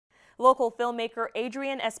Local filmmaker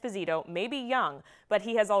Adrian Esposito may be young, but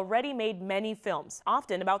he has already made many films,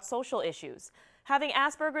 often about social issues. Having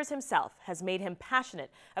Aspergers himself has made him passionate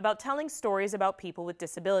about telling stories about people with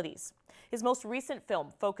disabilities. His most recent film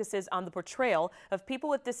focuses on the portrayal of people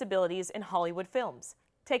with disabilities in Hollywood films.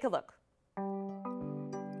 Take a look.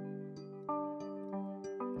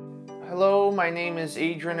 Hello, my name is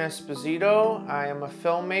Adrian Esposito. I am a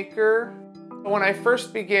filmmaker. When I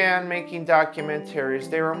first began making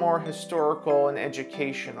documentaries, they were more historical and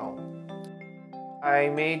educational. I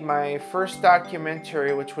made my first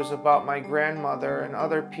documentary, which was about my grandmother and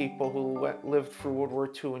other people who lived through World War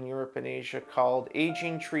II in Europe and Asia, called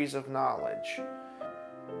Aging Trees of Knowledge.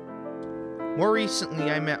 More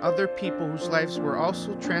recently, I met other people whose lives were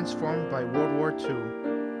also transformed by World War II.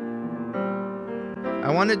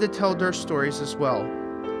 I wanted to tell their stories as well.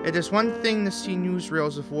 It is one thing to see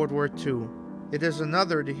newsreels of World War II. It is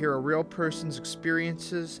another to hear a real person's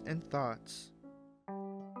experiences and thoughts.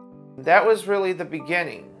 That was really the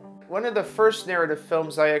beginning. One of the first narrative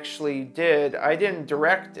films I actually did, I didn't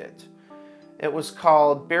direct it. It was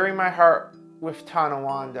called Bury My Heart with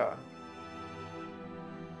Tonawanda.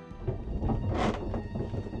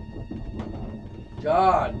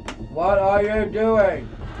 John, what are you doing?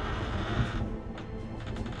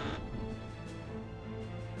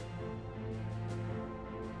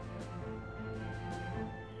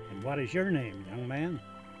 What is your name, young man?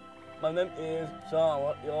 My name is John.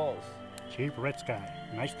 What's yours? Chief Ritz Guy.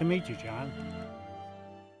 Nice to meet you, John.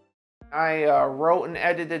 I wrote and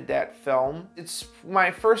edited that film. It's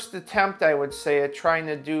my first attempt, I would say, at trying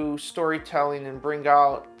to do storytelling and bring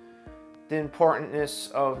out the importance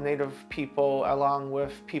of Native people along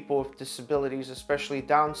with people with disabilities, especially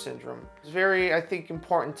Down syndrome. It's very, I think,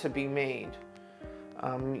 important to be made.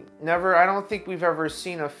 I don't think we've ever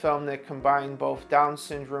seen a film that combined both Down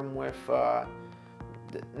syndrome with the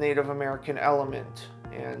Native American element,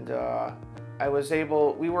 and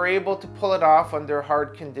we were able to pull it off under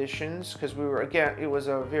hard conditions because it was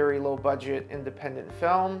a very low budget independent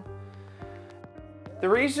film. The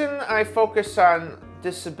reason I focus on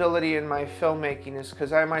disability in my filmmaking is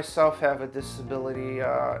because I myself have a disability,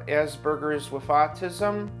 Aspergers with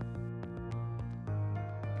autism.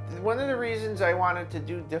 One of the reasons I wanted to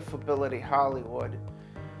do Disability Hollywood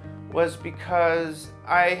was because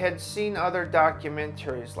I had seen other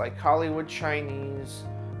documentaries like Hollywood Chinese,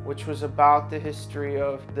 which was about the history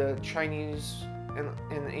of the Chinese and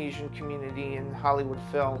Asian community in Hollywood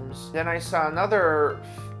films. Then I saw another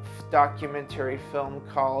documentary film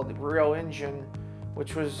called Real Injun,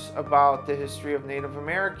 which was about the history of Native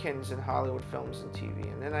Americans in Hollywood films and TV.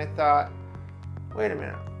 And then I thought, wait a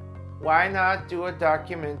minute. Why not do a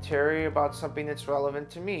documentary about something that's relevant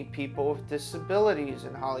to me, people with disabilities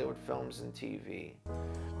in Hollywood films and TV?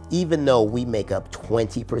 Even though we make up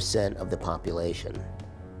 20% of the population,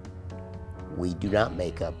 we do not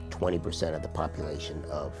make up 20% of the population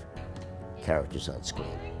of characters on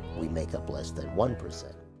screen. We make up less than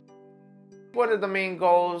 1%. One of the main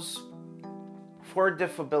goals for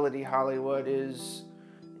Disability Hollywood is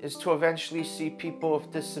to eventually see people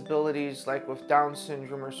with disabilities like with Down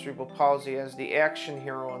syndrome or cerebral palsy as the action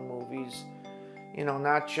hero in movies, you know,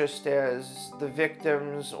 not just as the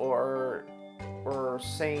victims or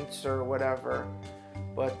saints or whatever,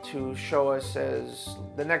 but to show us as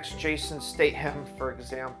the next Jason Statham, for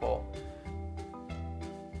example.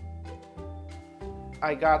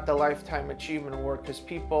 I got the Lifetime Achievement Award because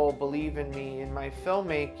people believe in me in my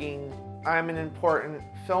filmmaking. I'm an important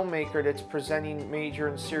filmmaker that's presenting major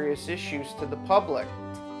and serious issues to the public.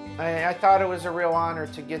 I thought it was a real honor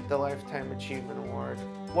to get the Lifetime Achievement Award.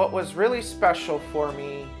 What was really special for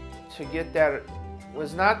me to get that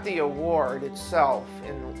was not the award itself,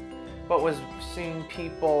 but was seeing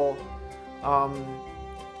people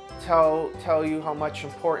tell you how much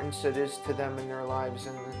importance it is to them in their lives,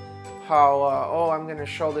 and how, oh, I'm going to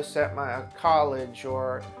show this at my college,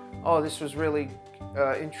 or, oh, this was really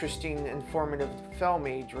interesting, informative film,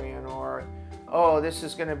 Adrian, or, oh, this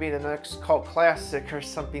is going to be the next cult classic, or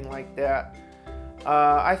something like that.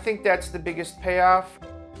 I think that's the biggest payoff.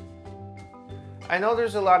 I know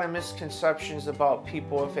there's a lot of misconceptions about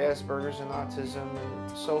people with Asperger's and autism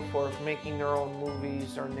and so forth making their own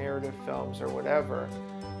movies or narrative films or whatever,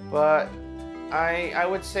 but I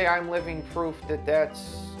would say I'm living proof that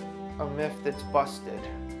that's a myth that's busted.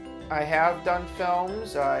 I have done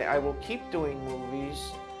films, I will keep doing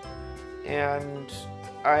movies, and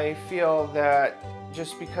I feel that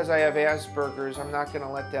just because I have Asperger's, I'm not going to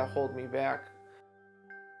let that hold me back.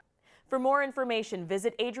 For more information,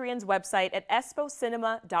 visit Adrian's website at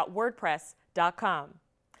espocinema.wordpress.com.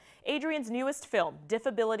 Adrian's newest film,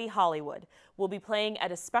 Disability Hollywood, will be playing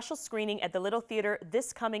at a special screening at the Little Theater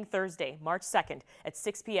this coming Thursday, March 2nd at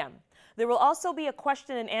 6 p.m. There will also be a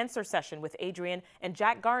question and answer session with Adrian and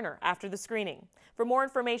Jack Garner after the screening. For more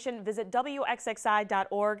information, visit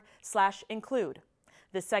WXXI.org/include.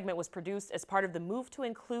 This segment was produced as part of the Move to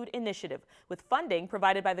Include initiative with funding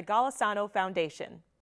provided by the Golisano Foundation.